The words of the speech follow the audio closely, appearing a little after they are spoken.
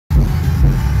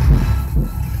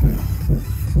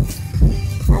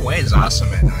is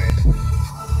awesome at night.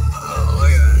 Oh,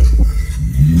 look at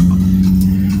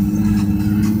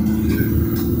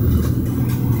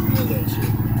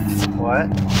that. What?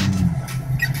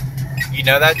 You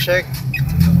know that chick?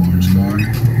 The orange car.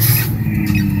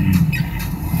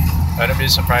 I'd be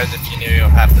surprised if you knew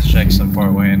half the chicks in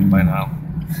Fort Wayne by now.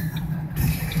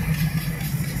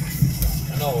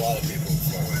 I know a lot of people in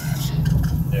Fort Wayne, actually.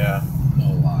 Yeah. I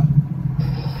know a lot.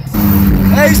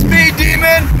 Hey, Speed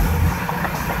Demon!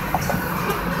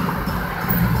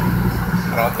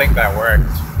 I don't think that worked.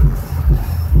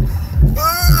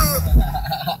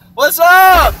 What's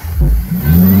up?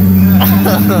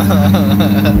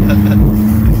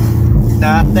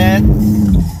 Nothing.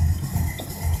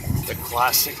 The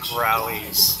classic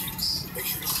rallies.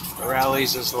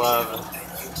 Rallies is love.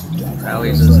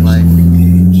 Rallies is life.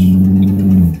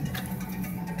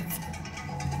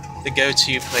 The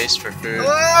go-to place for food.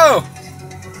 Hello!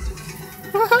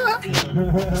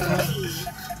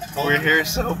 We're here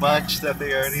so much that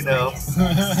they already know.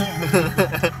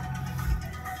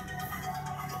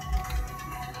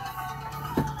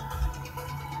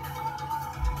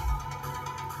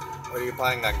 What are you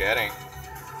planning on getting?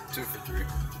 2 for 3.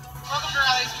 Welcome to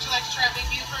Rallies. Would you like to try a big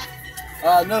beef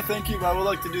burger? No, thank you, but I would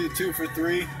like to do the 2 for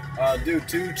 3. Do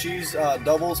 2 cheese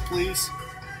doubles, please.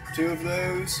 2 of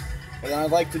those. And then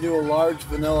I'd like to do a large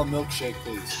vanilla milkshake,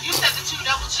 please. You said the 2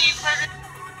 double cheeseburgers?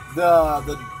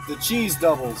 The cheese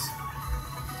doubles.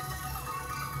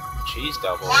 Cheese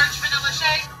double. Orange vanilla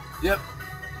shake? Yep.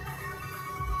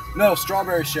 No,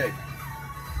 strawberry shake.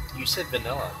 You said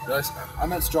vanilla. I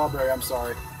meant strawberry, I'm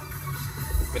sorry.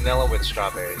 Vanilla with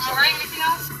strawberries. Alright, anything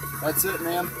else? That's it,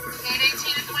 ma'am.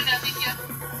 818 at the window, thank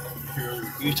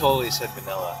you. You totally said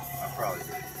vanilla. I probably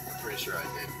did. I'm pretty sure I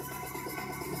did.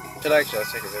 Should actually, I'll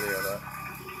take a video of that.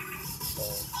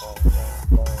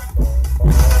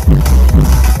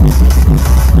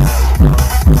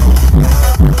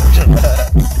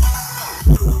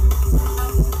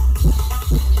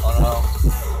 Oh no.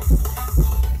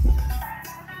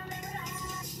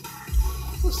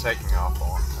 This is taking off a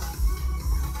long time.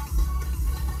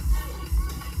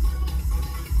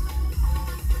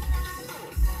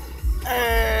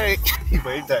 Hey! He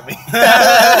waved at me.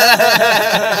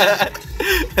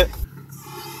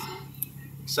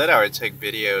 Said I would take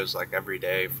videos like every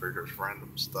day for just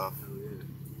random stuff. Oh, yeah.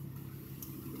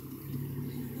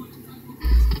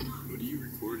 What are you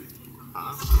recording? I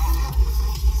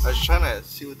was trying to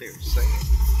see what they were saying.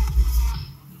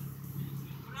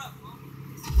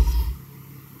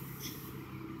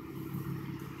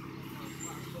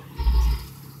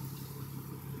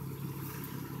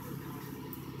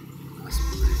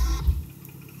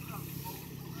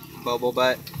 Bubble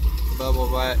butt. Bubble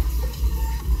butt.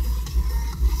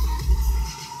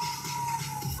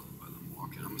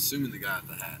 I'm assuming the guy with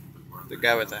the hat. The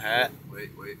guy with the hat?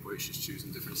 Wait, she's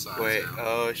choosing different sides. Wait, now.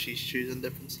 oh, she's choosing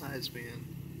different sides, man.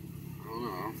 I don't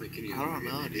know, I don't think any of I them don't are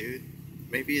know, getting dude.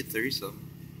 Maybe a threesome.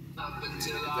 That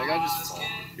guy just fall.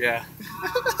 Yeah. I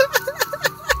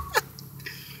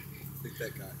think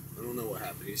that guy. I don't know what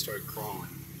happened. He started crawling.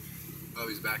 Oh,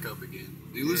 he's back up again.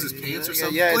 Did he lose his pants or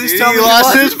something? Yeah, Please dude, tell he me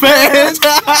lost his pants.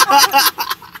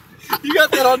 You got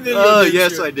that on video. Oh, didn't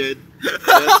yes, you? I did.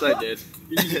 Yes, I did.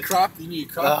 You need to crop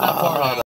that part out.